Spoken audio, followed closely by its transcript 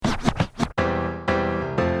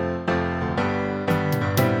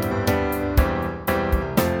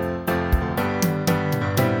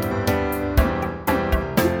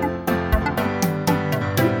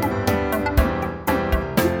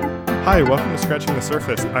Hi, welcome to Scratching the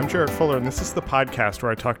Surface. I'm Jared Fuller, and this is the podcast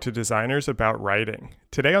where I talk to designers about writing.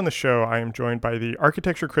 Today on the show, I am joined by the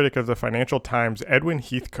architecture critic of the Financial Times, Edwin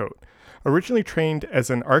Heathcote. Originally trained as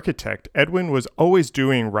an architect, Edwin was always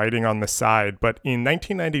doing writing on the side, but in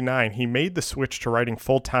 1999, he made the switch to writing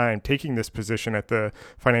full-time, taking this position at the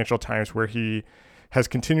Financial Times, where he has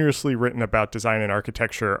continuously written about design and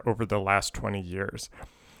architecture over the last 20 years.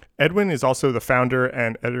 Edwin is also the founder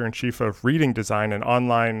and editor-in-chief of Reading Design, an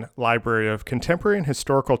online library of contemporary and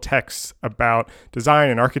historical texts about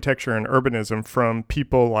design and architecture and urbanism from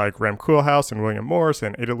people like Rem Koolhaas and William Morris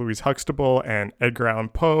and Ada Louise Huxtable and Edgar Allan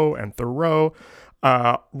Poe and Thoreau.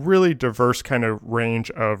 Really diverse kind of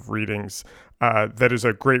range of readings that is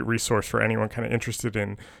a great resource for anyone kind of interested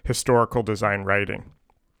in historical design writing.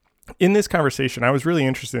 In this conversation, I was really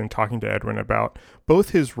interested in talking to Edwin about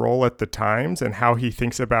both his role at the Times and how he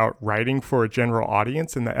thinks about writing for a general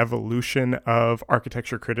audience and the evolution of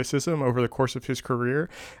architecture criticism over the course of his career,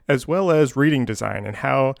 as well as reading design and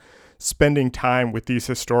how spending time with these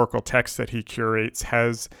historical texts that he curates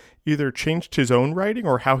has either changed his own writing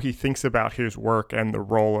or how he thinks about his work and the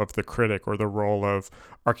role of the critic or the role of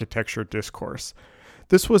architecture discourse.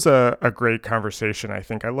 This was a great conversation, I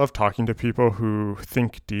think. I love talking to people who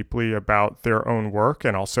think deeply about their own work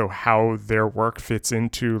and also how their work fits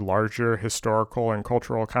into larger historical and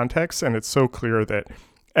cultural contexts. And it's so clear that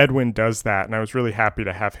Edwin does that. And I was really happy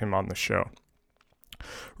to have him on the show.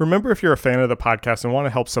 Remember, if you're a fan of the podcast and want to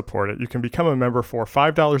help support it, you can become a member for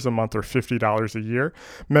 $5 a month or $50 a year.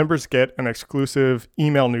 Members get an exclusive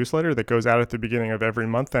email newsletter that goes out at the beginning of every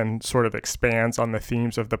month and sort of expands on the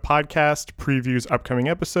themes of the podcast, previews upcoming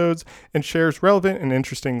episodes, and shares relevant and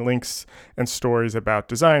interesting links and stories about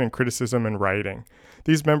design and criticism and writing.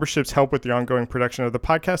 These memberships help with the ongoing production of the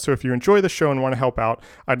podcast, so if you enjoy the show and want to help out,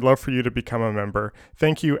 I'd love for you to become a member.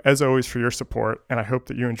 Thank you, as always, for your support, and I hope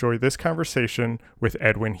that you enjoy this conversation with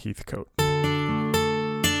Edwin Heathcote.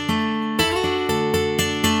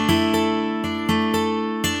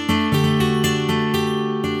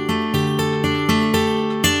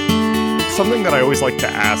 Something that I always like to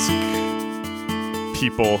ask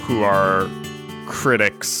people who are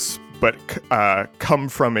critics but come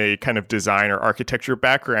from a kind of design or architecture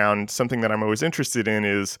background, something that I'm always interested in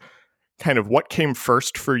is kind of what came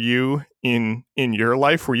first for you in your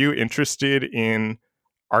life. Were you interested in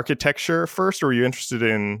architecture first, or were you interested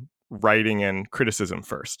in writing and criticism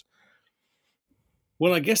first?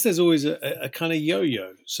 Well, I guess there's always a kind of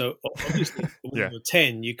yo-yo. So obviously, when you're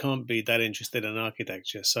 10, you can't be that interested in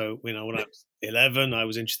architecture. So, when I was 11, I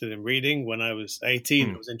was interested in reading. When I was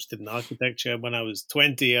 18, I was interested in architecture. When I was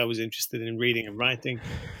 20, I was interested in reading and writing.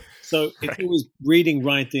 So it's always reading,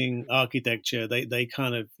 writing, architecture. They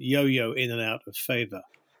kind of yo-yo in and out of favor.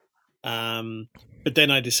 But then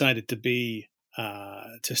I decided to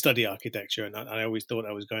study architecture, and I always thought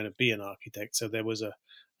I was going to be an architect. So there was a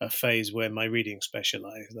phase where my reading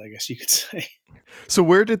specialized, I guess you could say. So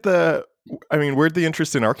where'd the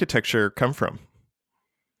interest in architecture come from?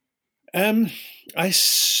 I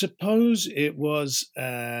suppose it was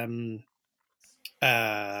a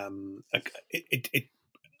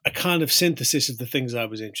kind of synthesis of the things I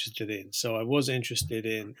was interested in. So I was interested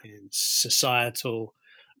in societal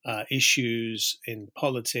issues, in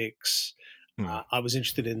politics. I was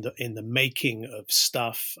interested in the making of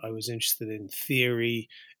stuff. I was interested in theory,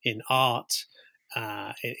 in art,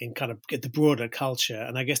 in kind of the broader culture.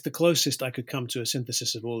 And I guess the closest I could come to a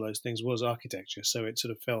synthesis of all those things was architecture. So it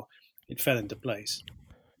sort of fell into place.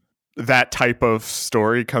 That type of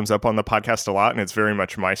story comes up on the podcast a lot, and it's very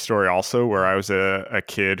much my story also, where I was a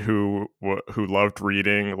kid who loved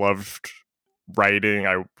reading, loved writing.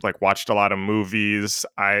 I watched a lot of movies.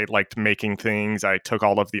 I liked making things. I took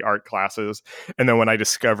all of the art classes. And then when I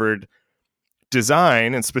discovered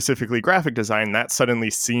design, and specifically graphic design, that suddenly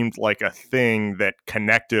seemed like a thing that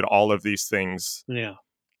connected all of these things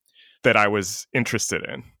that I was interested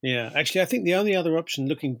in. Yeah, actually, I think the only other option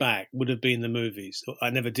looking back would have been the movies.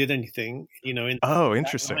 I never did anything,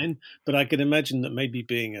 interesting. Line, but I could imagine that maybe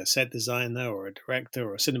being a set designer or a director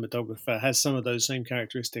or a cinematographer has some of those same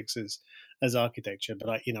characteristics as architecture. But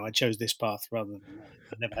I chose this path rather than that.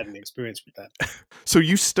 I never had any experience with that. So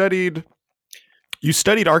you studied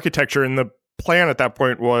architecture, and the plan at that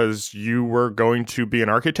point was you were going to be an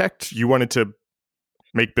architect. You wanted to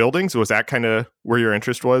make buildings. Was that kind of where your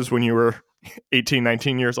interest was when you were 18,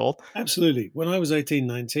 19 years old? Absolutely. When I was 18,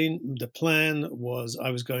 19, the plan was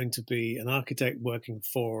I was going to be an architect working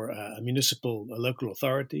for a local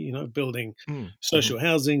authority, building social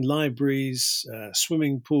housing, libraries,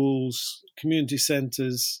 swimming pools, community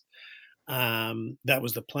centers, That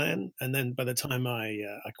was the plan. And then by the time I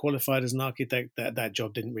qualified as an architect, that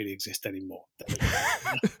job didn't really exist anymore.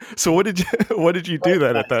 So what did you do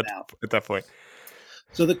then at that point?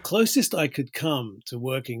 So the closest I could come to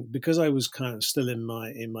working, because I was kind of still in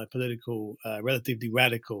my political, relatively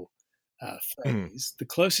radical phase, the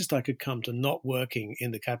closest I could come to not working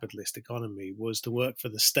in the capitalist economy was to work for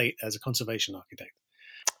the state as a conservation architect.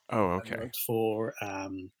 Oh, okay. I worked for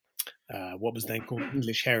what was then called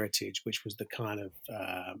English Heritage, which was the kind of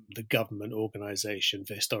the government organization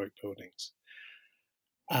for historic buildings.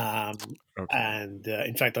 Okay. And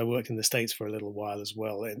in fact, I worked in the States for a little while as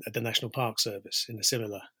well at the National Park Service in a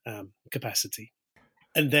similar capacity.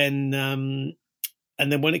 And then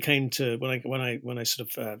when it came to when I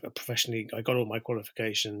sort of professionally, I got all my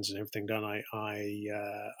qualifications and everything done. I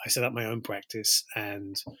set up my own practice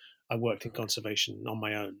and I worked in conservation on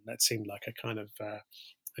my own. That seemed like a kind of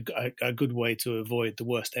a good way to avoid the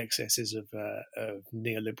worst excesses of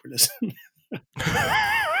neoliberalism.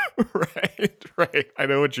 Right. I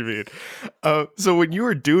know what you mean. So when you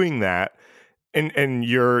were doing that, and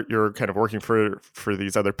you're kind of working for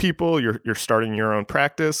these other people, you're starting your own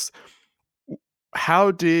practice.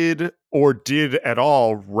 How did at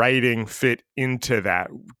all writing fit into that?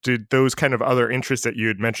 Did those kind of other interests that you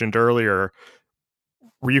had mentioned earlier,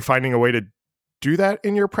 were you finding a way to do that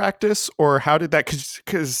in your practice, or how did that?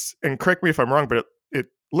 Because and correct me if I'm wrong, but it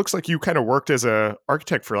looks like you kind of worked as an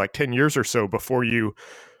architect for like 10 years or so before you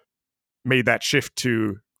made that shift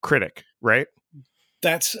to critic, right?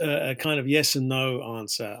 That's a kind of yes and no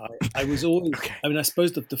answer. I was always, okay. I mean, I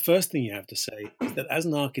suppose that the first thing you have to say is that as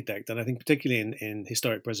an architect, and I think particularly in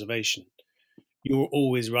historic preservation, you're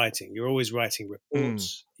always writing. You're always writing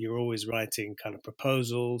reports. You're always writing kind of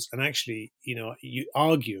proposals. And actually,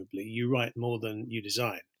 you write more than you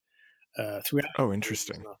design throughout. Oh,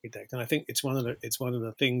 interesting. As an architect. And I think it's one of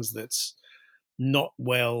the things that's not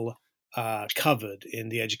well covered in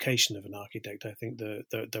the education of an architect. I think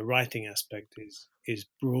the writing aspect is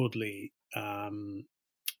broadly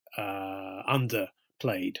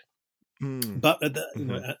underplayed. But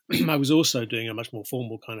I was also doing a much more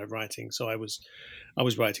formal kind of writing. So I was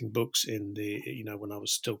writing books in the when I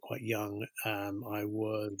was still quite young. I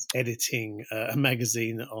was editing a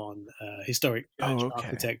magazine on historic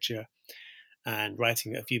architecture. And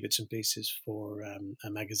writing a few bits and pieces for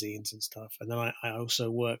magazines and stuff. And then I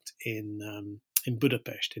also worked in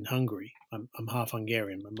Budapest, in Hungary. I'm half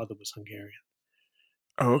Hungarian. My mother was Hungarian.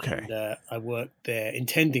 Oh, okay. And I worked there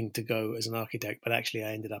intending to go as an architect, but actually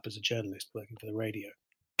I ended up as a journalist working for the radio.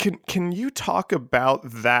 Can you talk about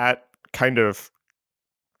that kind of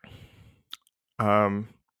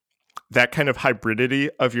hybridity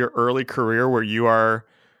of your early career, where you are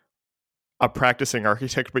a practicing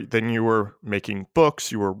architect, but then you were making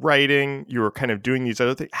books, you were writing, you were kind of doing these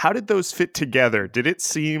other things. How did those fit together? Did it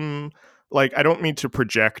seem like, I don't mean to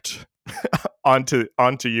project onto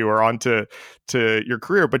you or onto your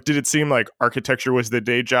career, but did it seem like architecture was the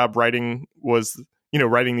day job, writing was,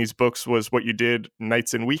 writing these books was what you did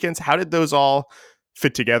nights and weekends? How did those all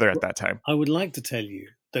fit together at that time? I would like to tell you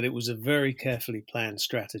that it was a very carefully planned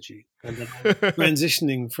strategy, and that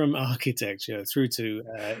transitioning from architecture through to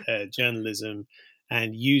journalism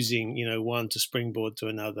and using, one to springboard to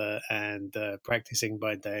another, and practicing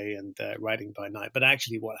by day and writing by night. But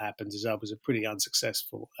actually what happens is I was a pretty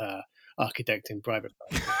unsuccessful architect in private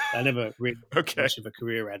life. I never really had much of a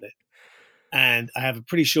career at it. And I have a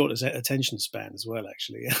pretty short attention span as well,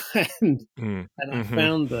 actually. and I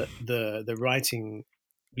found that the writing,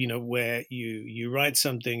 where you write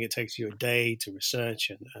something, it takes you a day to research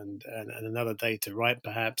and another day to write,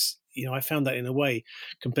 perhaps. I found that in a way,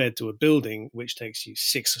 compared to a building, which takes you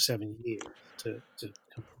 6 or 7 years to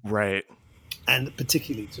right, and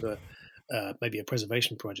particularly to maybe a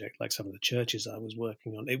preservation project like some of the churches I was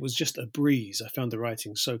working on, it was just a breeze. I found the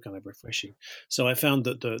writing so kind of refreshing. So I found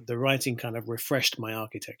that the writing kind of refreshed my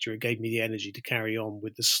architecture. It gave me the energy to carry on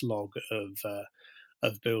with the slog of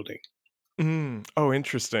building. Oh,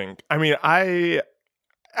 interesting. I mean, I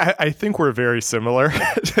think we're very similar,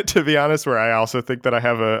 to be honest, where I also think that I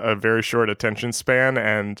have a very short attention span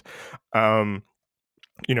and, kind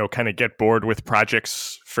of get bored with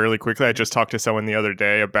projects fairly quickly. I just talked to someone the other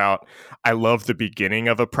day about, I love the beginning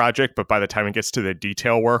of a project, but by the time it gets to the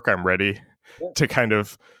detail work, I'm ready to kind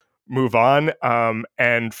of move on.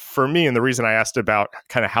 And for me, and the reason I asked about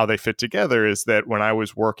kind of how they fit together is that when I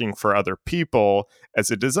was working for other people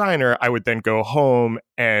as a designer, I would then go home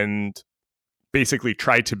and basically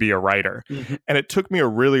try to be a writer. Mm-hmm. And it took me a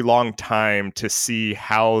really long time to see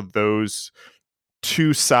how those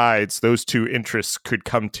two sides, those two interests could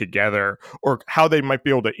come together, or how they might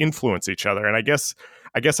be able to influence each other. And I guess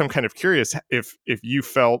I guess I'm kind of curious if you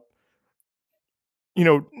felt,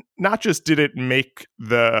 not just did it make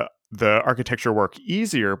the architecture work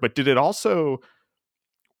easier, but did it also,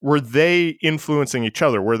 were they influencing each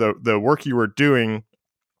other? Were the work you were doing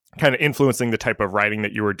kind of influencing the type of writing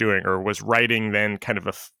that you were doing, or was writing then kind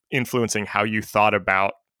of influencing how you thought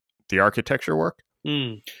about the architecture work?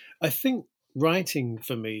 I think writing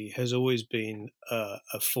for me has always been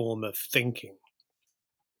a form of thinking.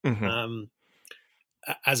 Mm-hmm.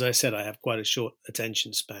 As I said, I have quite a short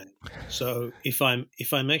attention span. So if I'm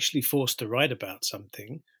actually forced to write about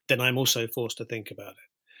something, then I'm also forced to think about it.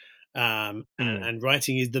 And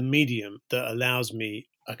writing is the medium that allows me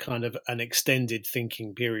a kind of an extended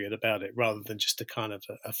thinking period about it, rather than just a kind of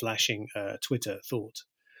a flashing Twitter thought.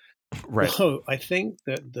 Right. So I think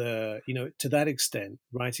that to that extent,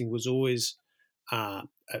 writing was always a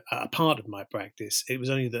part of my practice. It was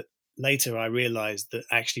only that later I realized that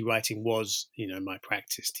actually writing was, my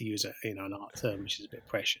practice, to use an art term, which is a bit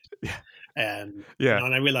precious. Yeah. Yeah.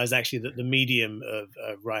 And I realized actually that the medium of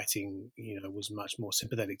writing, was much more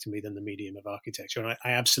sympathetic to me than the medium of architecture. And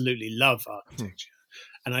I absolutely love architecture.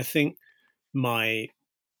 And I think my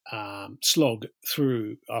slog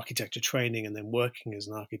through architecture training and then working as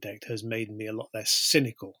an architect has made me a lot less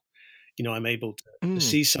cynical. I'm able to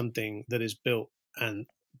see something that is built and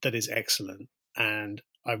that is excellent, and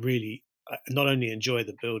I really not only enjoy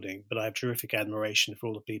the building, but I have terrific admiration for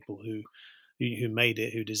all the people who made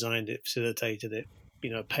it, who designed it, facilitated it,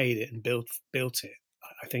 paid it, and built it.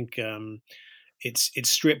 I think it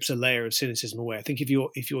strips a layer of cynicism away. I think if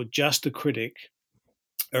you're just a critic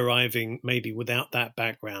arriving maybe without that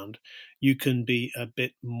background, you can be a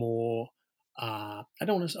bit more. I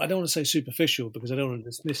don't want to say superficial, because I don't want to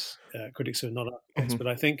dismiss critics who are not architects, but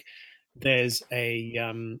I think there's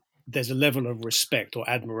a level of respect or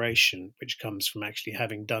admiration which comes from actually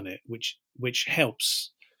having done it, which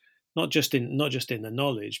helps not just in the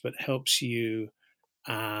knowledge, but helps you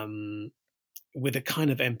with a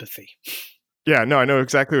kind of empathy. Yeah, no, I know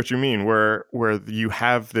exactly what you mean. Where you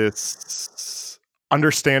have this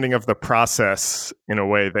understanding of the process in a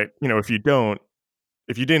way that, if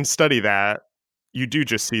you didn't study that, you do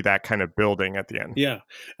just see that kind of building at the end. Yeah,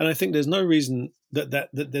 and I think there's no reason that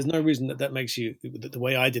there's no reason that makes you, that the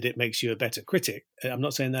way I did it makes you a better critic. I'm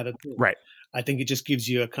not saying that at all. Right. I think it just gives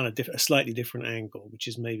you a kind of a slightly different angle, which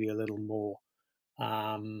is maybe a little more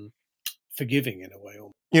forgiving in a way.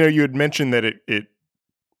 You had mentioned that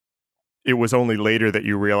it was only later that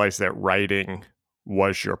you realized that writing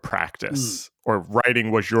was your practice, or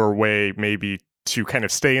writing was your way maybe to kind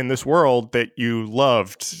of stay in this world that you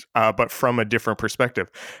loved, but from a different perspective.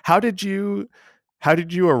 How did you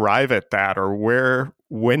arrive at that, or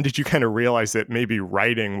when did you kind of realize that maybe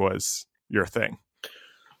writing was your thing?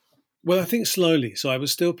 Well, I think slowly. So I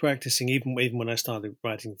was still practicing even when I started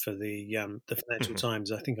writing for the Financial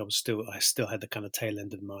Times. I think I still had the kind of tail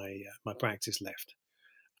end of my practice left.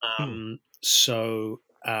 So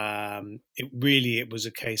it was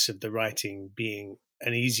a case of the writing being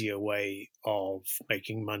an easier way of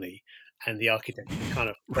making money, and the architecture kind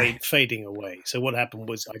of fading away. So what happened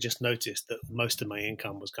was I just noticed that most of my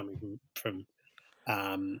income was coming from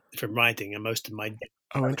writing, and most of my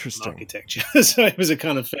interesting architecture. So it was a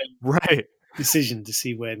kind of decision to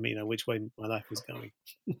see which way my life was going.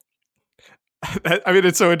 I mean,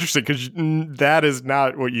 it's so interesting because that is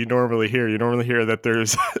not what you normally hear. You normally hear that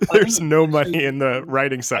there's no money in the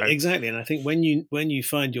writing side. Exactly, and I think when you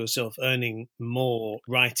find yourself earning more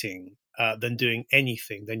writing than doing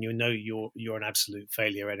anything, then you're an absolute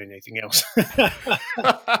failure at anything else.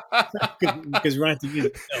 Because writing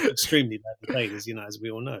is extremely badly paid, as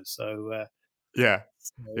we all know. So yeah.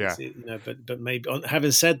 But maybe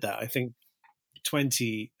having said that, I think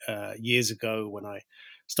 20 years ago, when I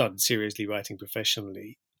started seriously writing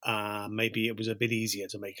professionally, maybe it was a bit easier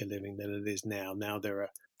to make a living than it is now. Now there are,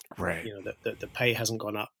 the pay hasn't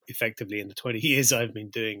gone up effectively in the 20 years I've been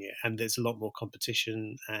doing it, and there's a lot more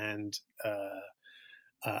competition and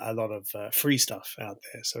a lot of free stuff out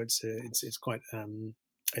there. So it's quite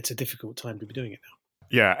it's a difficult time to be doing it now.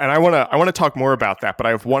 Yeah, and I want to talk more about that, but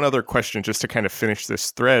I have one other question just to kind of finish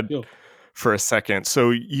this thread for a second.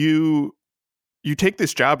 So you take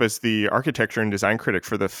this job as the architecture and design critic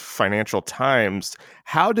for the Financial Times.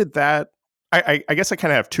 How did that? I guess I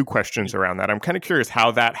kind of have two questions around that. I'm kind of curious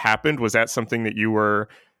how that happened. Was that something that you were,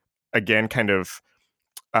 again, kind of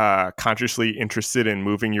consciously interested in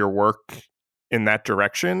moving your work in that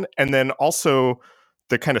direction? And then also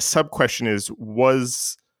the kind of sub question is,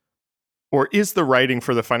 was or is the writing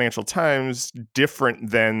for the Financial Times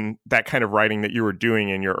different than that kind of writing that you were doing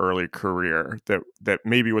in your early career that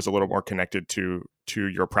maybe was a little more connected to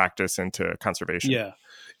your practice and to conservation? Yeah,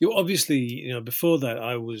 you obviously, before that,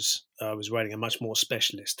 I was writing a much more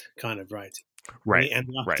specialist kind of writing. Right, And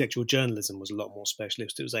the right. architectural journalism was a lot more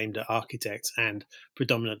specialist. It was aimed at architects and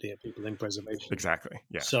predominantly at people in preservation. Exactly.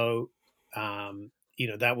 Yeah. So,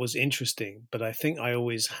 that was interesting. But I think I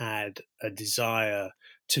always had a desire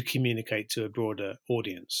to communicate to a broader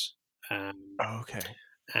audience. Okay.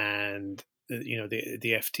 And the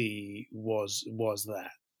FT was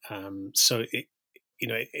that. So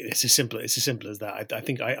it's as simple as that. I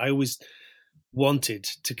think I always wanted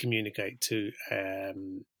to communicate to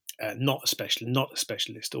not a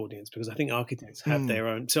specialist audience, because I think architects have their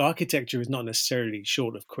own. So architecture is not necessarily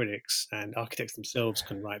short of critics, and architects themselves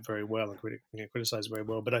can write very well and criticize very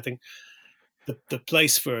well. But I think the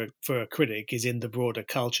place for a critic is in the broader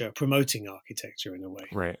culture promoting architecture in a way.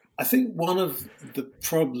 Right. I think one of the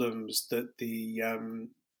problems that the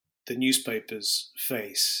newspapers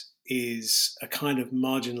face is a kind of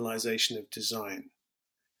marginalization of design.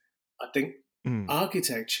 I think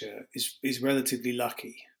architecture is relatively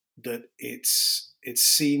lucky that it's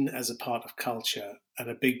seen as a part of culture, and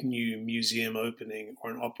a big new museum opening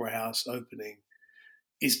or an opera house opening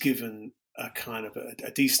is given a kind of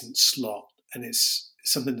a decent slot, and it's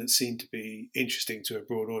something that seemed to be interesting to a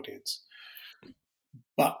broad audience.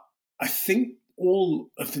 But I think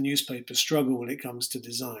all of the newspapers struggle when it comes to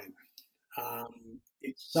design.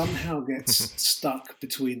 It somehow gets stuck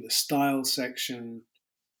between the style section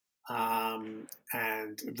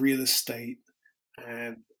and real estate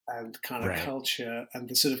and kind of culture, and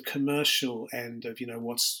the sort of commercial end of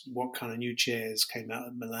what kind of new chairs came out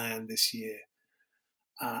of Milan this year,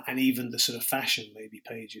 and even the sort of fashion maybe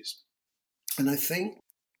pages. And I think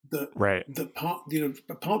that the part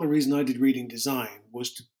of the reason I did reading design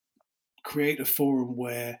was to create a forum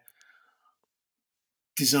where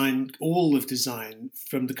all of design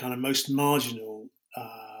from the kind of most marginal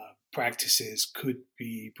practices could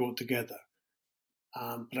be brought together.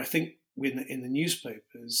 But I think in the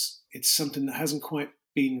newspapers, it's something that hasn't quite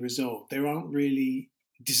been resolved. There aren't really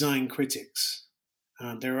design critics.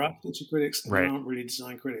 There are architecture critics, and there aren't really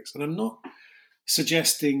design critics. And I'm not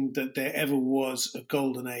suggesting that there ever was a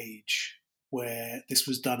golden age where this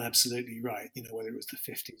was done absolutely right, whether it was the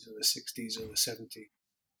 50s or the 60s or the 70s.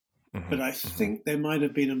 But I think there might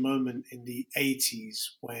have been a moment in the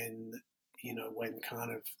 80s when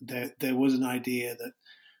kind of there was an idea that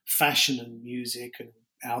fashion and music and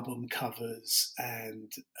album covers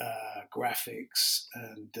and graphics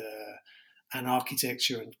and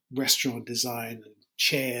architecture and restaurant design and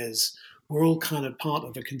chairs were all kind of part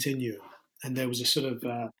of a continuum. And there was a sort of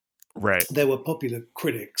there were popular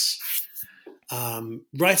critics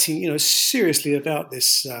writing, seriously about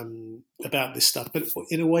this stuff, but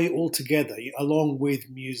in a way altogether, along with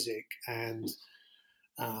music and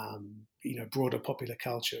broader popular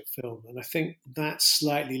culture, film. And I think that's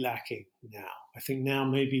slightly lacking now. I think now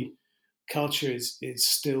maybe culture is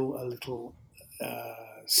still a little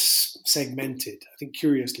segmented. I think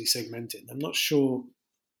curiously segmented. I'm not sure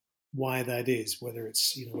why that is. Whether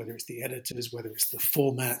it's the editors, whether it's the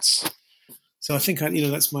formats. So I think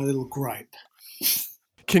that's my little gripe.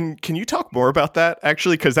 Can you talk more about that,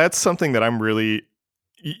 actually? Because that's something that I'm really...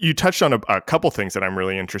 You touched on a couple things that I'm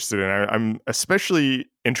really interested in. I'm especially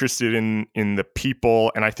interested in the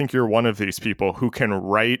people, and I think you're one of these people who can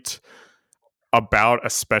write about a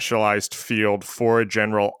specialized field for a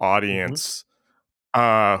general audience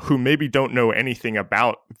who maybe don't know anything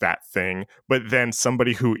about that thing, but then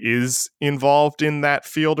somebody who is involved in that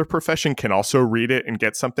field or profession can also read it and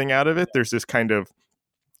get something out of it. There's this kind of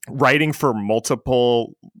writing for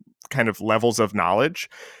multiple kind of levels of knowledge.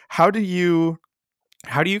 How do you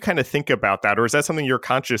kind of think about that? Or is that something you're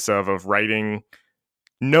conscious of writing,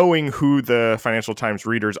 knowing who the Financial Times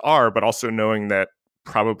readers are, but also knowing that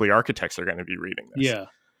probably architects are going to be reading this?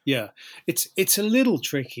 Yeah. It's a little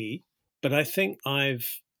tricky, but I think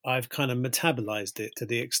I've kind of metabolized it to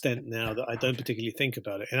the extent now that I don't particularly think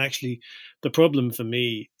about it. And actually, the problem for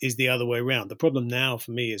me is the other way around. The problem now for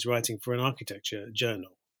me is writing for an architecture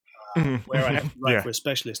journal, where I have to write for a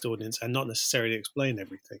specialist audience and not necessarily explain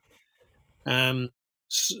everything.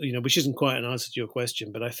 Which isn't quite an answer to your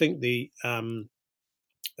question, but I think the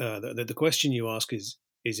question you ask is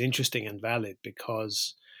interesting and valid,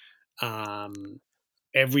 because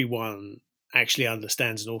everyone actually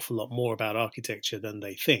understands an awful lot more about architecture than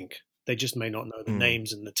they think. They just may not know the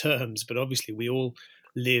names and the terms, but obviously we all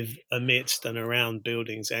live amidst and around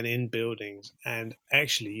buildings and in buildings. And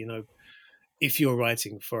actually, if you're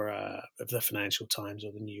writing for the Financial Times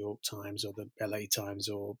or the New York Times or the LA Times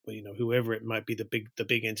or whoever it might be, the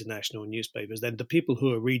big international newspapers, then the people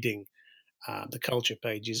who are reading the culture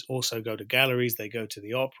pages also go to galleries, they go to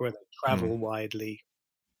the opera, they travel widely.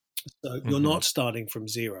 So you're not starting from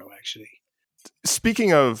zero, actually.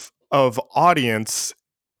 Speaking of audience,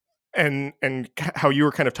 and how you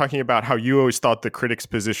were kind of talking about how you always thought the critic's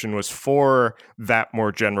position was for that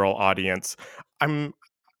more general audience,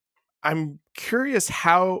 I'm curious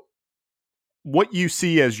what you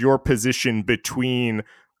see as your position between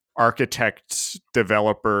architects,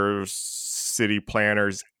 developers, city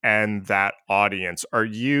planners, and that audience.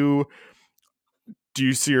 Do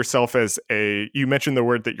you see yourself as you mentioned the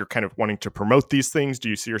word that you're kind of wanting to promote these things. Do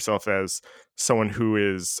you see yourself as someone who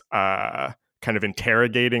is kind of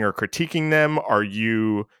interrogating or critiquing them? Are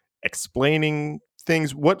you explaining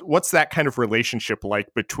things? What's that kind of relationship like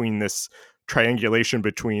between this triangulation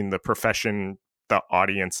between the profession, the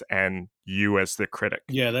audience, and you as the critic?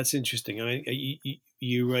 Yeah, that's interesting. I mean,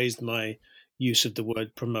 you raised my use of the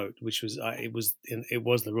word promote, which was it was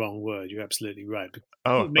the wrong word. You're absolutely right.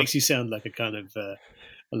 Oh, It makes you sound like a kind of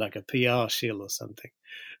like a PR shill or something.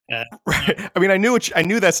 Right. I mean, I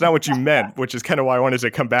knew that's not what you meant, which is kind of why I wanted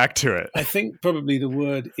to come back to it. I think probably the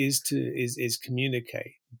word is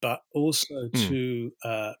communicate, but also to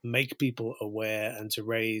make people aware and to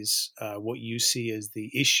raise what you see as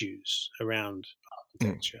the issues around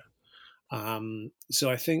architecture. So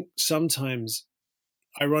I think sometimes,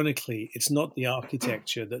 ironically, it's not the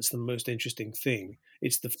architecture that's the most interesting thing.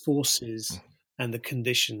 It's the forces and the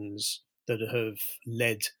conditions that have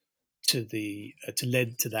led to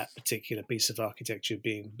that particular piece of architecture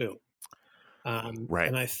being built. Right.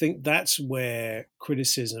 And I think that's where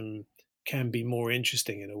criticism can be more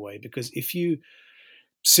interesting in a way, because if you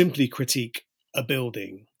simply critique a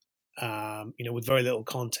building, with very little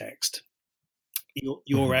context,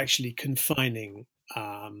 you're actually confining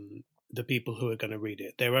the people who are going to read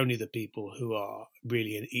it. They're only the people who are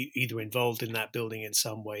really either involved in that building in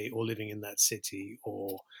some way, or living in that city,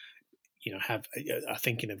 or are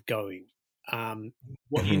thinking of going.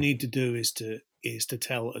 What you need to do is to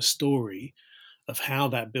tell a story of how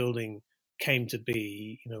that building came to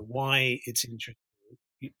be. Why it's interesting.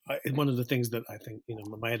 One of the things that I think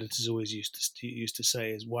my editors always used to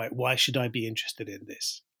say is, why should I be interested in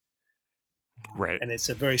this? Right. And it's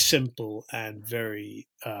a very simple and very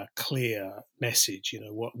clear message.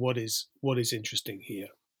 What is interesting here.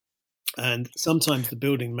 And sometimes the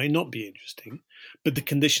building may not be interesting, but the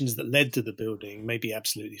conditions that led to the building may be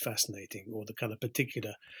absolutely fascinating, or the kind of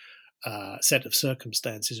particular set of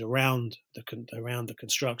circumstances around the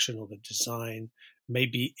construction or the design.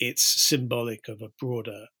 Maybe it's symbolic of a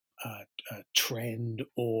broader trend,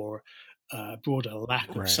 or broader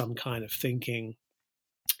lack of some kind of thinking.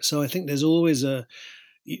 So I think there's always the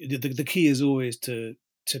key is always to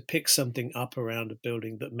pick something up around a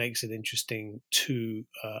building that makes it interesting to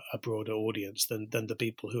a broader audience than the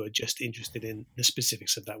people who are just interested in the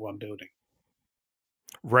specifics of that one building.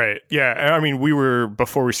 Right. Yeah. I mean,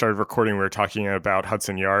 before we started recording, we were talking about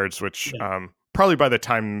Hudson Yards, which probably by the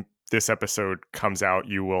time this episode comes out,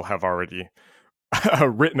 you will have already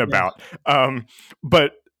written about.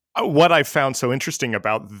 But what I found so interesting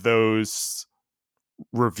about those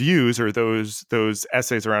reviews, or those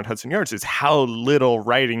essays around Hudson Yards, is how little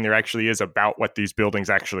writing there actually is about what these buildings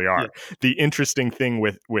actually are. The interesting thing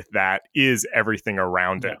with that is everything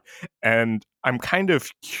around it. And I'm kind of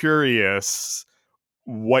curious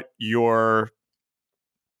what your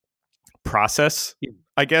process,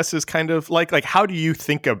 I guess, is kind of like how do you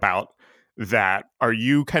think about that? Are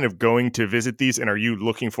you kind of going to visit these, and are you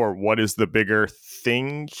looking for what is the bigger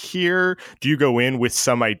thing here? Do you go in with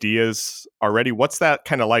some ideas already? What's that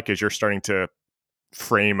kind of like as you're starting to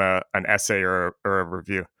frame an essay or a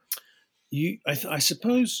review? I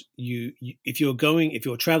suppose if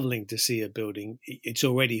you're traveling to see a building, it's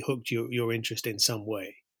already hooked your interest in some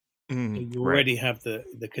way. You already have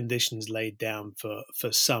the conditions laid down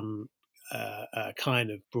for some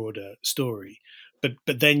kind of broader story.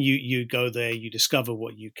 But then you go there, you discover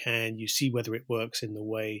what you can, you see whether it works in the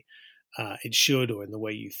way it should, or in the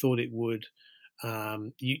way you thought it would.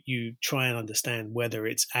 You try and understand whether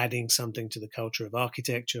it's adding something to the culture of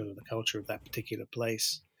architecture or the culture of that particular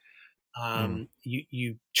place.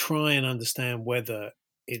 You try and understand whether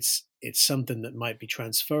it's something that might be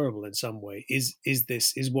transferable in some way. Is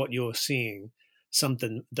what you're seeing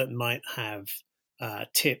something that might have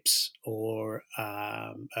tips or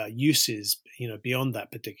uses, beyond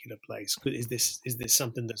that particular place? Is this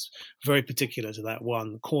something that's very particular to that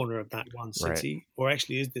one corner of that one city, or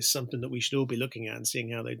actually is this something that we should all be looking at and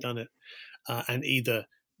seeing how they've done it, and either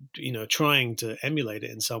trying to emulate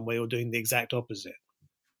it in some way or doing the exact opposite.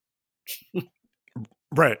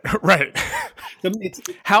 Right.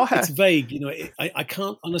 It's vague. I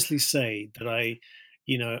can't honestly say that I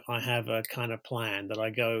have a kind of plan that I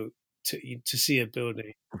go to see a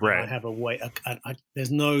building. Right. I have a way.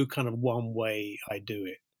 There's no kind of one way I do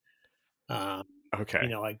it. Okay.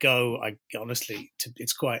 I honestly,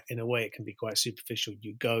 it's quite, in a way, it can be quite superficial.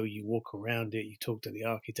 You go, you walk around it, you talk to the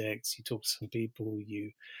architects, you talk to some people,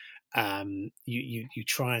 you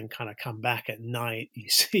try and kind of come back at night.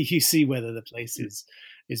 You see whether the place is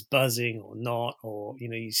buzzing or not, or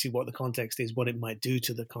you see what the context is, what it might do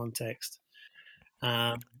to the context.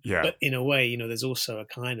 But in a way, there's also a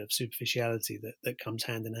kind of superficiality that comes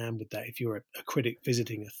hand in hand with that. If you're a critic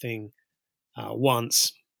visiting a thing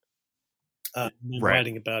once,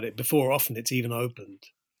 writing about it before often it's even opened,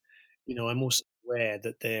 I'm also aware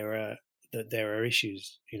that there are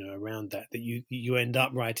issues, around that you end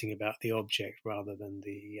up writing about the object rather than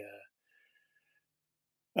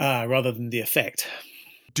the effect.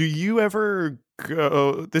 Do you ever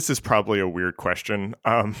go? This is probably a weird question.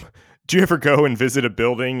 Do you ever go and visit a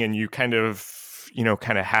building and you kind of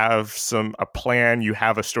have a plan, you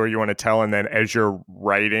have a story you want to tell, and then as you're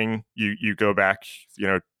writing, you go back,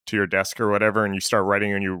 to your desk or whatever, and you start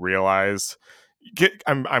writing and you realize,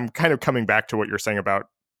 I'm kind of coming back to what you're saying about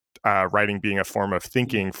writing being a form of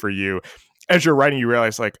thinking for you. As you're writing, you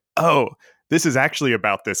realize like, oh, this is actually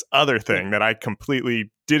about this other thing that I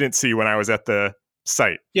completely didn't see when I was at the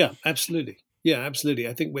site. Yeah, absolutely. I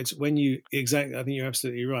think I think you're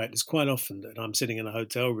absolutely right. It's quite often that I'm sitting in a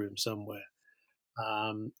hotel room somewhere.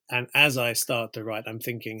 And as I start to write, I'm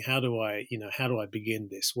thinking, how do I begin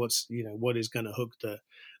this? What is going to hook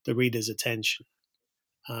the reader's attention?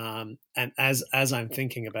 And as I'm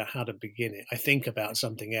thinking about how to begin it, I think about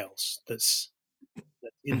something else that's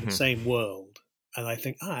in the same world, and I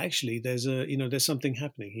think, actually, there's something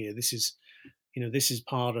happening here. This is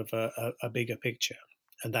part of a bigger picture,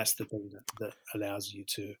 and that's the thing that allows you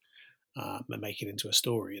to make it into a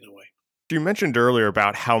story in a way. You mentioned earlier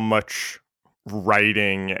about how much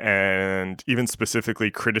writing and even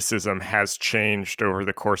specifically criticism has changed over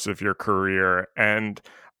the course of your career, and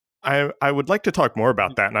I would like to talk more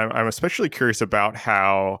about that. And I'm especially curious about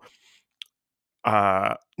how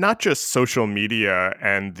not just social media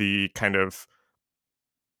and the kind of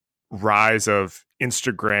rise of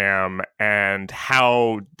Instagram and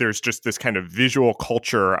how there's just this kind of visual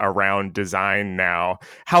culture around design now,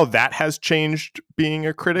 how that has changed being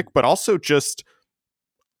a critic, but also just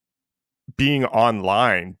being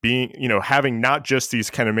online, having not just these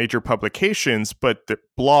kind of major publications, but the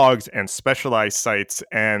blogs and specialized sites,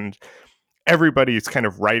 and everybody's kind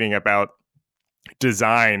of writing about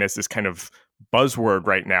design as this kind of buzzword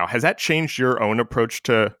right now. Has that changed your own approach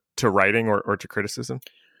to writing or to criticism?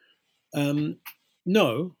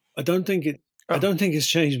 No, I don't think it. I don't think it's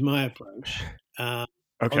changed my approach. Okay.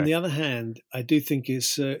 On the other hand, I do think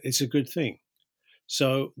it's a good thing.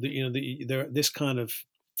 So this kind of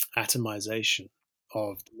atomization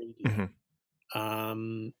of the media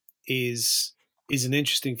is an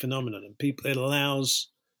interesting phenomenon, and it allows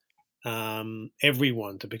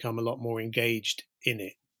everyone to become a lot more engaged in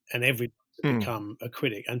it, and everyone to become a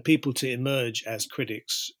critic, and people to emerge as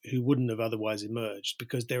critics who wouldn't have otherwise emerged,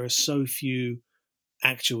 because there are so few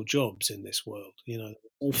actual jobs in this world. So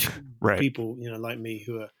few people like me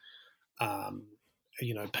who are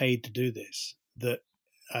paid to do this, that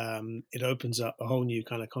it opens up a whole new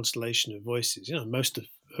kind of constellation of voices, most of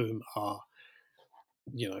whom are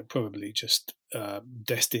probably just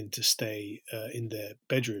destined to stay in their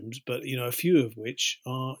bedrooms, but a few of which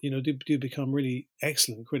are do become really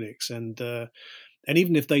excellent critics, and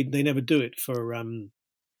even if they never do it for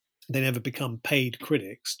they never become paid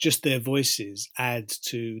critics, just their voices add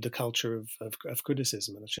to the culture of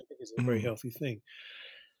criticism, and I think is a very healthy thing.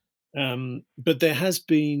 But there has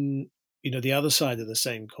been, the other side of the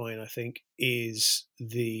same coin, I think, is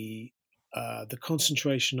the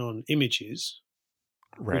concentration on images,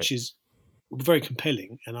 which is very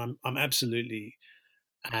compelling, and I'm absolutely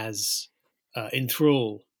as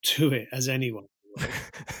enthralled to it as anyone.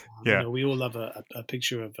 We all love a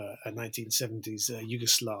picture of a 1970s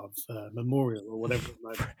Yugoslav memorial or whatever it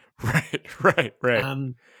might be. Right. At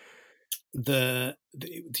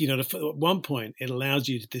one point, it allows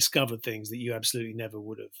you to discover things that you absolutely never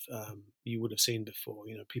would have seen before.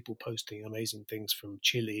 People posting amazing things from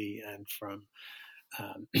Chile and from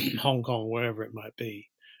Hong Kong, wherever it might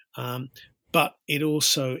be. But it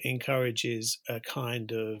also encourages a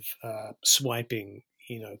kind of swiping,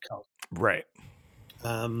 culture. Right.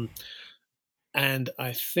 And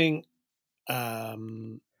I think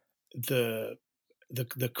the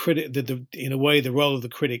the critic, in a way, the role of the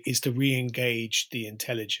critic is to re-engage the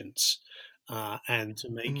intelligence and to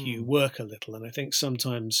make you work a little. And I think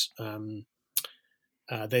sometimes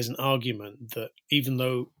there's an argument that even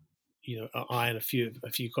though I and a few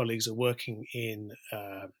colleagues are working in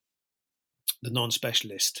the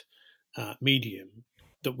non-specialist medium,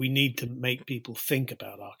 that we need to make people think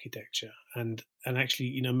about architecture and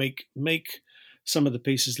actually make some of the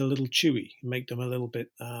pieces a little chewy, make them a little bit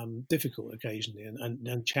difficult occasionally,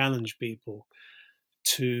 and challenge people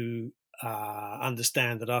to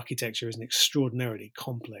understand that architecture is an extraordinarily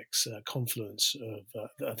complex confluence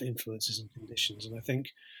of influences and conditions. And I think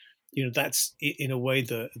that's in a way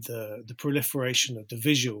the proliferation of the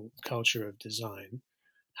visual culture of design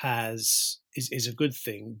is a good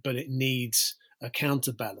thing, but it needs a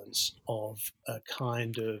counterbalance of a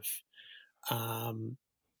kind of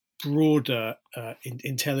broader,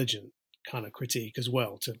 intelligent kind of critique as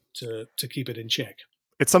well to keep it in check.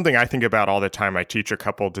 It's something I think about all the time. I teach a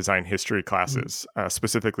couple design history classes,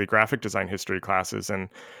 specifically graphic design history classes, and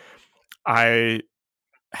I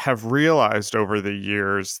have realized over the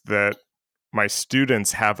years that my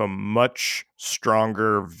students have a much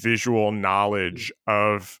stronger visual knowledge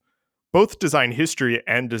of both design history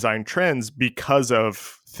and design trends because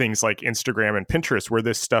of things like Instagram and Pinterest, where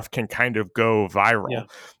this stuff can kind of go viral.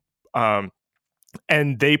 Yeah.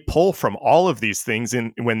 And they pull from all of these things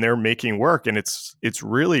in when they're making work, and it's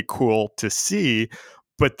really cool to see.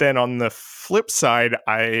 But then on the flip side,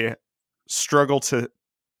 I struggle to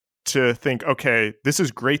think, okay, this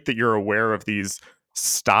is great that you're aware of these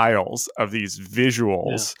styles, of these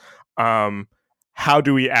visuals. Yeah. How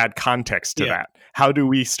do we add context to that? How do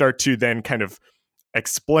we start to then kind of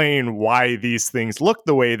explain why these things look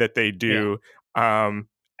the way that they do? Yeah.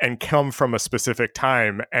 And come from a specific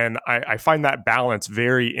time. And I find that balance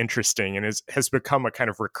very interesting, and has become a kind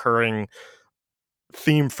of recurring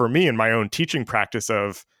theme for me in my own teaching practice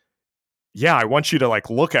of, yeah, I want you to like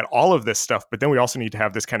look at all of this stuff, but then we also need to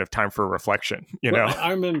have this kind of time for reflection, know? I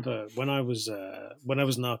remember when I was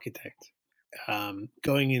an architect,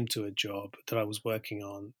 going into a job that I was working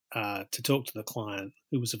on to talk to the client,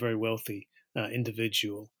 who was a very wealthy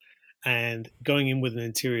individual, and going in with an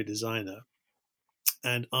interior designer.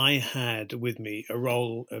 And I had with me a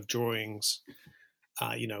roll of drawings,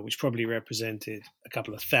 which probably represented a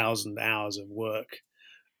couple of 1,000 hours of work.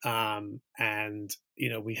 And,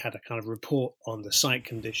 we had a kind of report on the site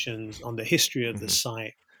conditions, on the history of the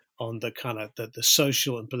site, on the kind of the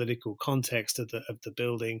social and political context of the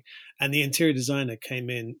building. And the interior designer came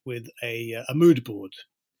in with a mood board,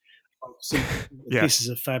 some pieces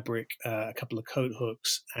of fabric, a couple of coat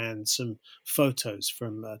hooks, and some photos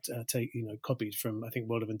from copied from, I think,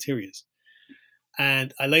 World of Interiors.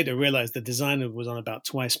 And I later realized the designer was on about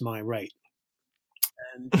twice my rate.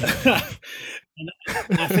 And,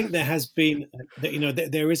 and I think there has been,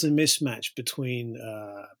 there is a mismatch between,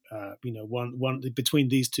 between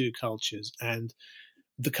these two cultures, and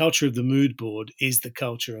the culture of the mood board is the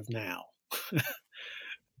culture of now.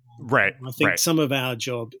 Right. I think some of our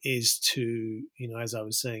job is to, as I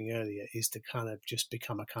was saying earlier, is to kind of just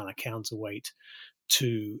become a kind of counterweight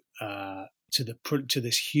to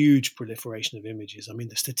this huge proliferation of images. I mean,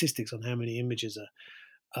 the statistics on how many images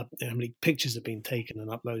how many pictures have been taken and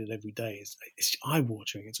uploaded every day it's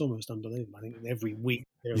eye-watering. It's almost unbelievable. I think every week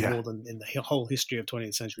there are more than in the whole history of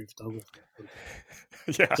 20th century photography.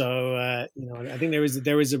 Yeah. So I think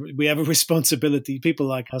we have a responsibility. People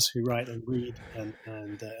like us who write and read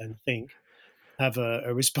and think have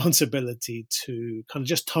a responsibility to kind of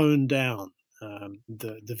just tone down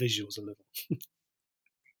the visuals a little.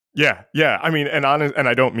 Yeah. I mean, and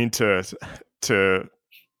I don't mean to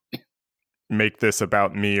make this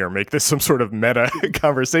about me or make this some sort of meta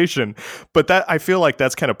conversation, but that I feel like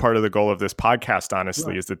that's kind of part of the goal of this podcast,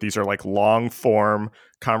 honestly, is that these are like long form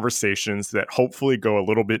conversations that hopefully go a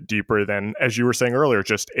little bit deeper than, as you were saying earlier,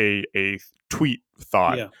 just a tweet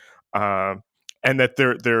thought. And that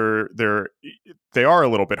they are a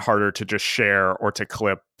little bit harder to just share or to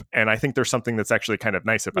clip. And I think there's something that's actually kind of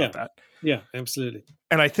nice about that. Yeah, absolutely.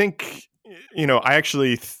 And I think, I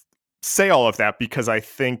actually say all of that because I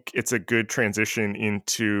think it's a good transition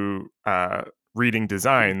into Reading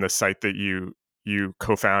Design, the site that you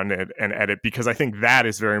co-founded and edit, because I think that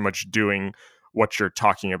is very much doing what you're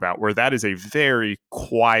talking about, where that is a very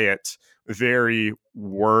quiet, very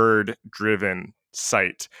word-driven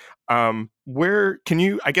site. Where can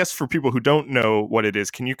you, I guess for people who don't know what it is,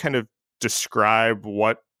 can you kind of describe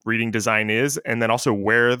what Reading Design is, and then also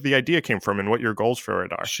where the idea came from and what your goals for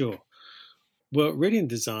it are? Sure. Well, Reading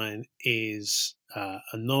Design is a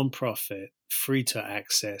non-profit,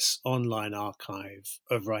 free-to-access online archive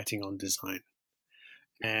of writing on design.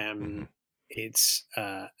 Um, it's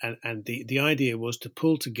and the idea was to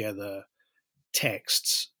pull together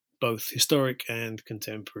texts, both historic and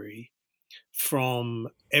contemporary, from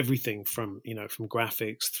everything from from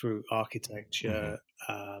graphics through architecture,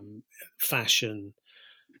 fashion,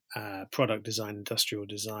 product design, industrial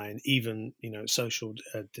design, even social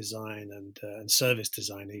design and service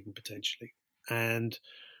design, even potentially, and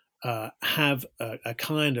have a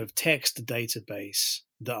kind of text database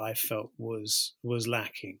that I felt was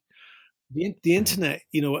lacking. The internet,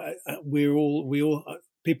 we all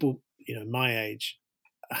people my age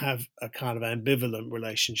have a kind of ambivalent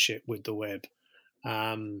relationship with the web,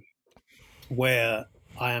 um, where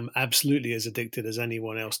I am absolutely as addicted as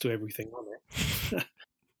anyone else to everything on it.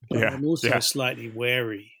 But Yeah. I'm also Yeah. slightly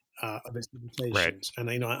wary of its Right. limitations. And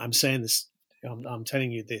I'm saying this, I'm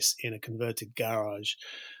telling you this in a converted garage,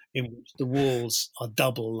 in which the walls are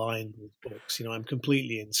double lined with books. I'm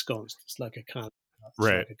completely ensconced. It's Right.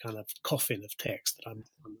 like a kind of coffin of text that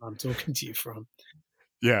I'm talking to you from.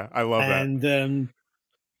 Yeah. I love that.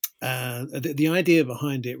 And the idea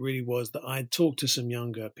behind it really was that I'd talked to some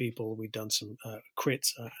younger people. We'd done some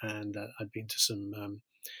crits, and I'd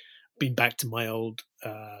been back to my old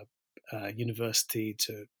university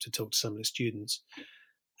to talk to some of the students,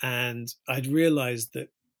 and I'd realised that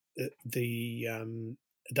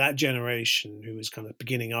that generation who was kind of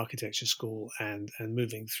beginning architecture school and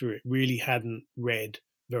moving through it really hadn't read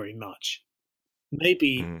very much.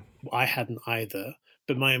 Maybe I hadn't either,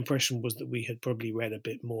 but my impression was that we had probably read a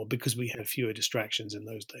bit more because we had fewer distractions in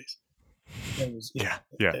those days. There was,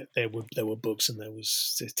 there were books and there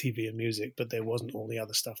was TV and music, but there wasn't all the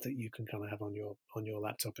other stuff that you can kind of have on your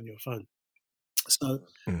laptop and your phone. So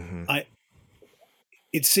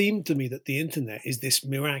it seemed to me that the internet is this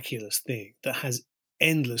miraculous thing that has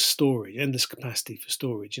endless storage, endless capacity for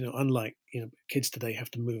storage. Unlike kids today have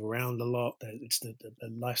to move around a lot. It's the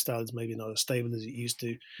lifestyle is maybe not as stable as it used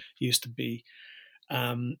to be.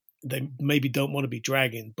 They maybe don't want to be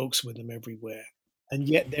dragging books with them everywhere, and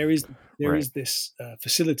yet there is this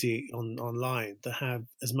facility online to have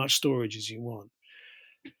as much storage as you want.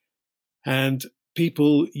 And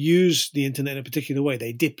people use the internet in a particular way.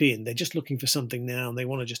 They dip in. They're just looking for something now, and they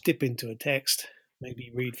want to just dip into a text,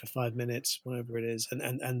 maybe read for 5 minutes, whatever it is.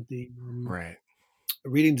 And the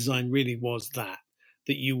reading design really was that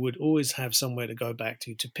you would always have somewhere to go back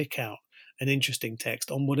to pick out an interesting text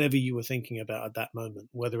on whatever you were thinking about at that moment,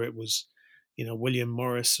 whether it was, William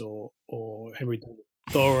Morris or Henry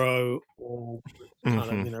Thoreau or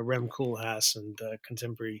kind of Rem Koolhaas and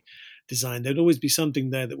contemporary design. There'd always be something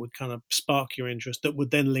there that would kind of spark your interest, that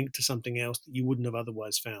would then link to something else that you wouldn't have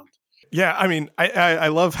otherwise found. Yeah, I mean, I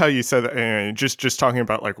love how you said that, just talking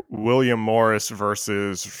about like William Morris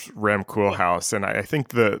versus Rem Koolhaas, and I think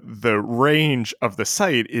the range of the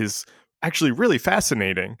site is actually really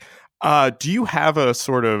fascinating. Do you have a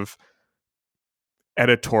sort of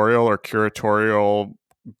editorial or curatorial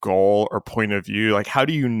goal or point of view? Like, how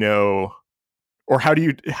do you know, or how do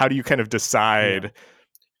you kind of decide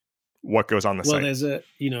what goes on the site? Well, there's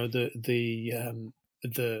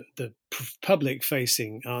the public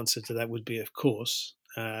facing answer to that would be, of course,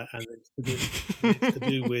 and it's to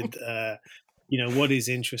do with what is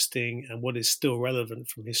interesting and what is still relevant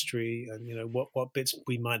from history, and what bits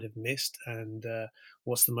we might have missed, and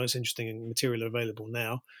what's the most interesting material available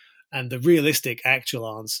now. And the realistic, actual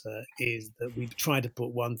answer is that we try to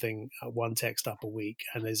put one text up a week,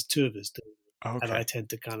 and there's two of us doing. Okay. And I tend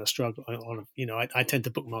to kind of struggle on, I tend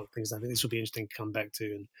to bookmark things. I think this will be interesting to come back to.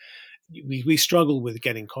 And we struggle with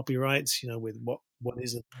getting copyrights, with what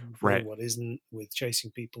isn't, right, what isn't, with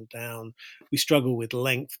chasing people down. We struggle with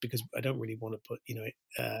length because I don't really want to put,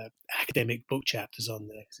 academic book chapters on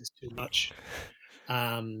there because it's too much.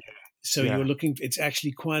 So you're looking, it's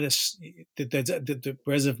actually quite the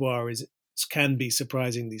reservoir can be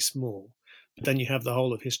surprisingly small. But then you have the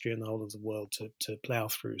whole of history and the whole of the world to plow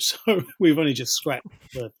through. So we've only just scratched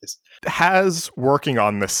the surface. Has working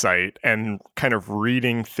on the site and kind of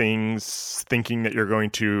reading things, thinking that you're going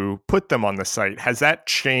to put them on the site, has that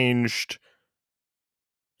changed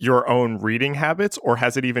your own reading habits, or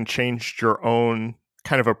has it even changed your own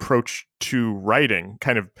kind of approach to writing,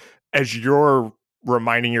 kind of as you're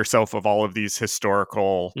reminding yourself of all of these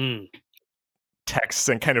historical texts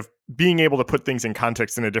and kind of being able to put things in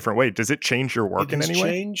context in a different way? Does it change your work in any way? It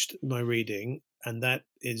has changed my reading, and that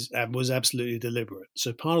was absolutely deliberate.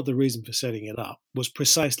 So part of the reason for setting it up was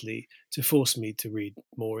precisely to force me to read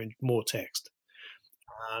more text.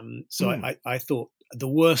 I thought the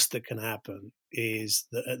worst that can happen is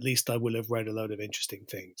that at least I will have read a load of interesting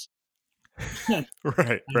things.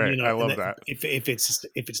 Right. I love that. If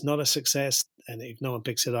it's not a success and if no one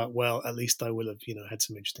picks it up, well, at least I will have had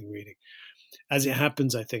some interesting reading. As it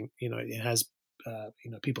happens, I think it has.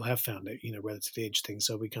 People have found it relatively interesting,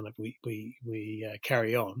 so we kind of we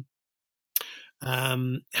carry on.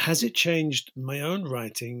 Has it changed my own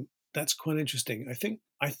writing? That's quite interesting.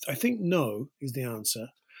 I think no is the answer,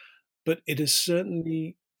 but it has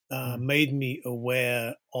certainly made me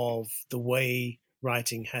aware of the way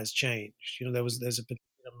writing has changed. There's a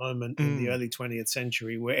particular moment in the early 20th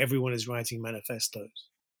century where everyone is writing manifestos,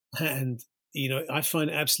 and I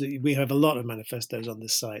find we have a lot of manifestos on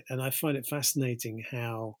this site, and I find it fascinating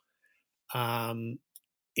how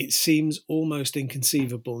it seems almost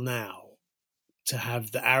inconceivable now to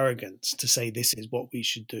have the arrogance to say this is what we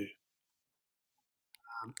should do.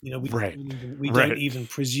 We don't even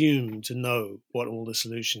presume to know what all the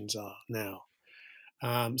solutions are now.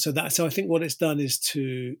 So I think what it's done is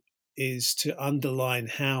to underline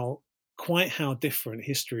quite how different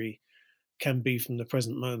history can be from the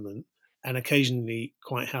present moment, and occasionally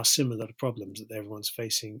quite how similar the problems that everyone's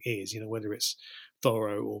facing is. Whether it's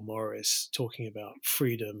Thoreau or Morris talking about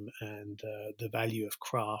freedom and the value of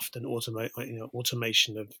craft and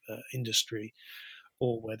automation of industry,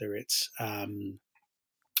 or whether it's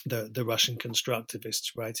the Russian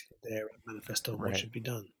constructivists writing their manifesto on what should be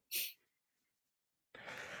done.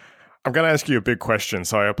 I'm going to ask you a big question,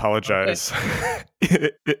 so I apologize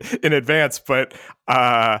in advance. But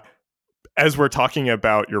as we're talking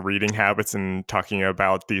about your reading habits and talking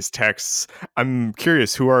about these texts, I'm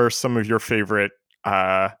curious, who are some of your favorite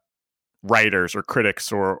writers or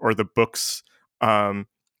critics or the books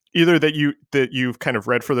either that you've kind of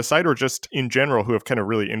read for the site or just in general who have kind of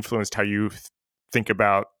really influenced how you think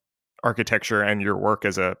about architecture and your work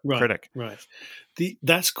as a critic? Right.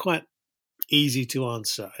 That's quite easy to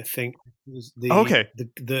answer, I think.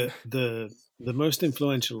 The most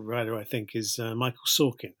influential writer, I think, is Michael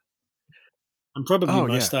Sorkin. And probably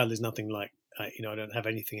my style is nothing like, I don't have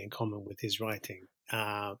anything in common with his writing.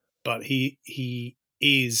 But he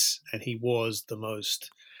is, and he was the most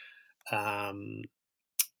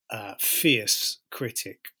fierce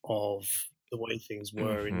critic of the way things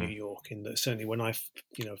were in New York. Certainly when I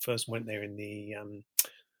first went there in the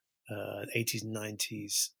 80s and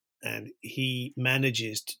 90s, and he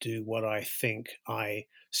manages to do what I think I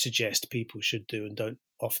suggest people should do and don't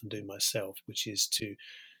often do myself, which is to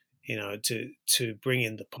bring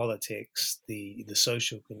in the politics, the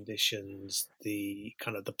social conditions, the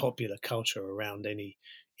kind of the popular culture around any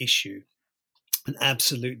issue, and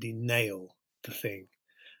absolutely nail the thing.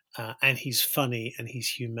 And he's funny, and he's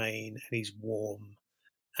humane, and he's warm,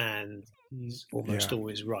 and he's almost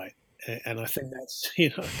always right. And I think that's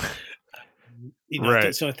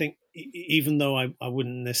right. So I think even though I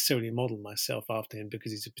wouldn't necessarily model myself after him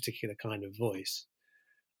because he's a particular kind of voice,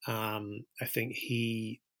 I think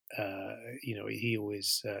he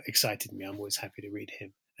always excited me. I'm always happy to read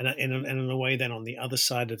him. And in a way, then on the other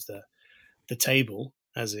side of the table,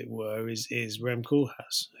 as it were, is Rem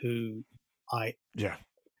Koolhaas, who I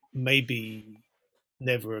maybe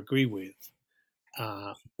never agree with,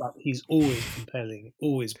 but he's always compelling,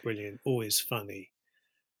 always brilliant, always funny,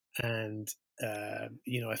 and I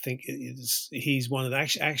think he's one of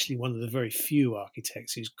actually one of the very few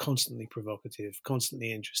architects who's constantly provocative,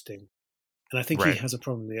 constantly interesting. And I think he has a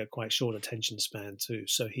probably a quite short attention span too.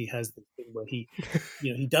 So he has the thing where he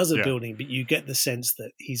does a building, but you get the sense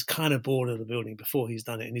that he's kind of bored of the building before he's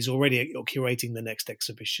done it, and he's already curating the next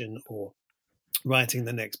exhibition or writing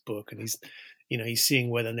the next book, and he's seeing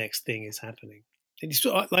where the next thing is happening.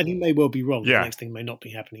 And he may well be wrong. The next thing may not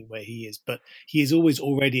be happening where he is, but he is always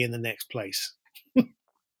already in the next place.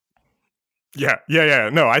 Yeah.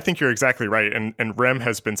 No, I think you're exactly right. And Rem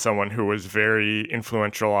has been someone who was very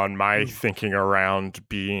influential on my thinking around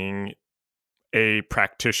being a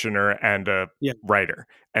practitioner and a writer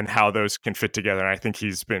and how those can fit together. And I think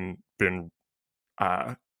he's been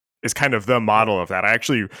is kind of the model of that. I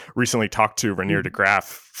actually recently talked to Rainier de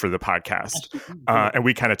Graaf for the podcast, and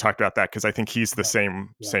we kind of talked about that because I think he's the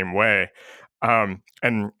same way.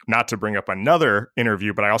 And not to bring up another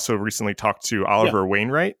interview, but I also recently talked to Oliver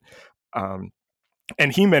Wainwright,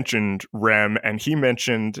 and he mentioned Rem, and he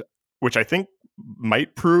mentioned, which I think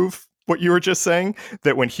might prove what you were just saying,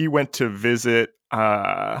 that when he went to visit,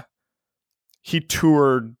 he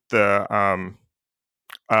toured the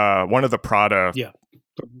one of the Prada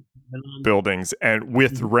buildings and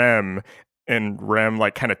with Rem, and Rem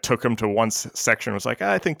like kind of took him to one section, was like,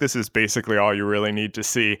 I think this is basically all you really need to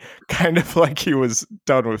see, kind of like he was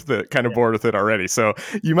done with it, kind of bored with it already. So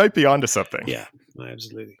you might be onto something. Yeah,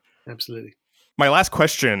 absolutely. My last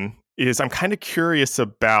question is, I'm kind of curious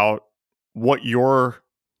about what you're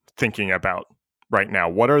thinking about right now.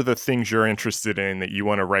 What are the things you're interested in that you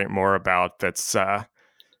want to write more about that's on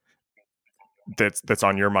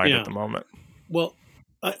your mind at the moment? Well,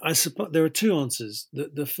 I suppose there are two answers.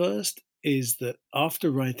 The first is that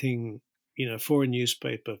after writing, for a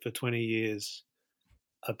newspaper for 20 years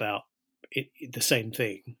about the same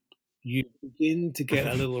thing, you begin to get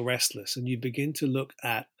a little restless, and you begin to look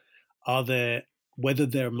at whether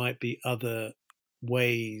there might be other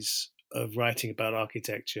ways of writing about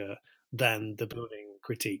architecture than the building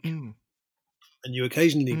critique. And you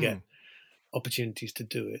occasionally get opportunities to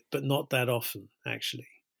do it, but not that often, actually.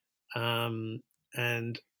 And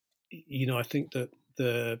I think that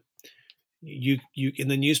you in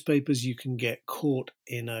the newspapers you can get caught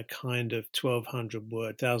in a kind of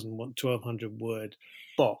 1,200 word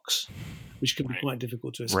box, which can be quite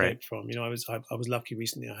difficult to escape from. I was lucky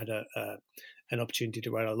recently. I had an opportunity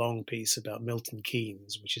to write a long piece about Milton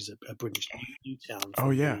Keynes, which is a British new town from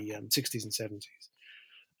the 60s and 70s,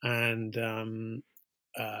 and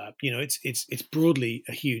it's broadly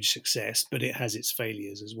a huge success, but it has its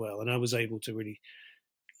failures as well. And I was able to really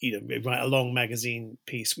write a long magazine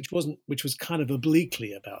piece, which was kind of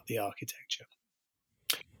obliquely about the architecture.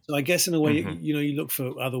 So I guess in a way, you look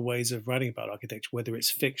for other ways of writing about architecture, whether it's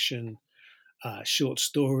fiction, short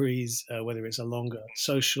stories, whether it's a longer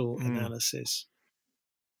social analysis.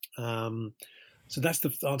 So that's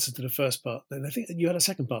the answer to the first part. And I think you had a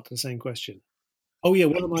second part to the same question. Oh yeah,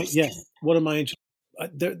 what am I interested?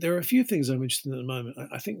 There are a few things I'm interested in at the moment.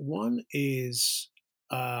 I think one is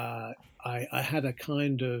I had a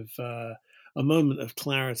kind of a moment of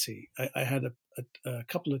clarity. I had a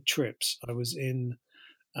couple of trips. I was in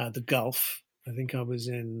the Gulf. I think I was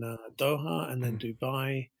in Doha and then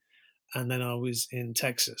Dubai, and then I was in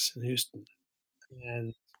Texas in Houston.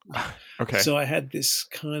 And so I had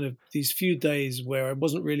these few days where I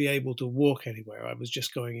wasn't really able to walk anywhere. I was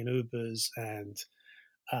just going in Ubers, and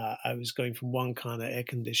I was going from one kind of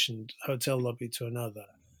air-conditioned hotel lobby to another.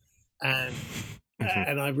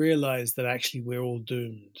 And I realized that actually we're all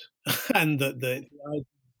doomed, and that the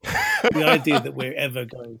idea that we're ever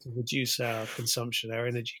going to reduce our consumption, our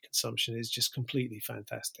energy consumption, is just completely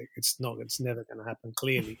fantastic. It's never going to happen,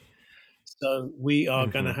 clearly. So we are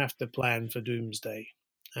going to have to plan for doomsday,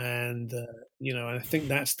 and I think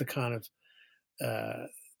that's the kind of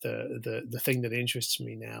the thing that interests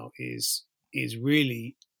me now is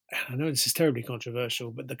really. I know this is terribly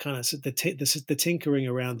controversial, but the kind of the tinkering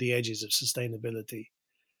around the edges of sustainability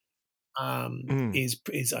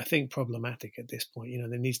is I think problematic at this point.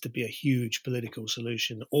 There needs to be a huge political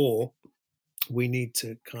solution, or we need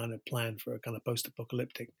to kind of plan for a kind of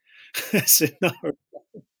post-apocalyptic scenario.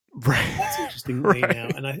 Right. That's interesting to me now,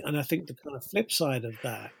 and I think the kind of flip side of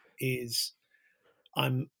that is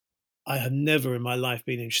I have never in my life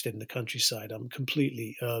been interested in the countryside. I'm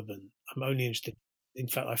completely urban. I'm only interested. In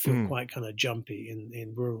fact, I feel quite kind of jumpy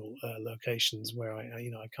in rural locations where I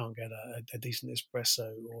can't get a decent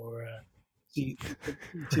espresso or see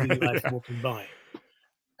life walking by,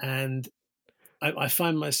 and I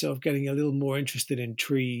find myself getting a little more interested in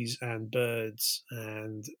trees and birds,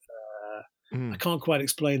 and I can't quite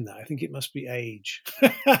explain that. I think it must be age.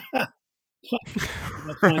 I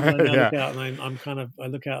find that I look out and I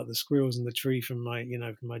look out at the squirrels in the tree from my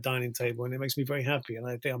dining table, and it makes me very happy. And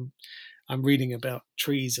I think I'm reading about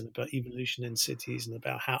trees and about evolution in cities and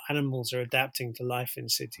about how animals are adapting to life in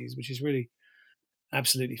cities, which is really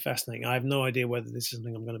absolutely fascinating. I have no idea whether this is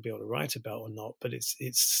something I'm going to be able to write about or not, but it's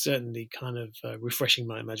certainly kind of refreshing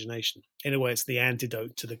my imagination. In a way, it's the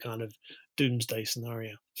antidote to the kind of doomsday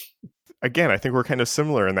scenario. Again, I think we're kind of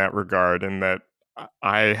similar in that regard, in that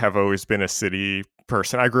I have always been a city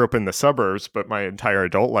person. I grew up in the suburbs, but my entire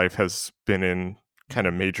adult life has been in kind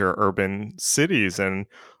of major urban cities. And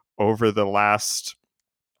over the last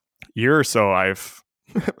year or so, I've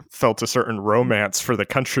felt a certain romance for the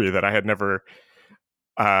country that I had never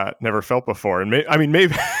felt before. And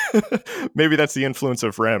maybe maybe that's the influence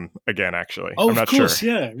of Rem again, actually. Oh, I'm not of course, sure.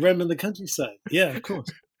 Yeah. Rem and the countryside. Yeah, of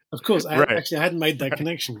course. Of course. I hadn't made that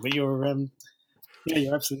connection, but you're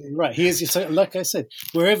absolutely right. He is, like I said,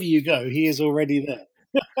 wherever you go, he is already there.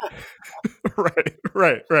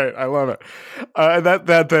 Right. I love it.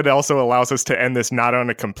 That also allows us to end this not on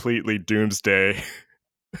a completely doomsday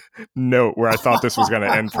note where I thought this was going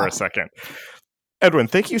to end for a second. Edwin,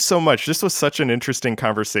 thank you so much. This was such an interesting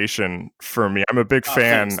conversation for me. I'm a big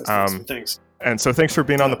fan. Thanks. And so thanks for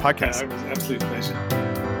being on the podcast. It was an absolute pleasure.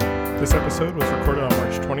 This episode was recorded on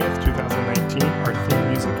March 20th, 2019. Our theme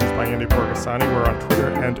music is by Andy Borgasani. We're on Twitter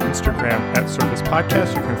and Instagram at Surface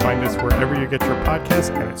Podcast. You can find us wherever you get your podcasts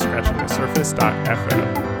and at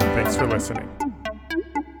scratchingthesurface.fm. Thanks for listening.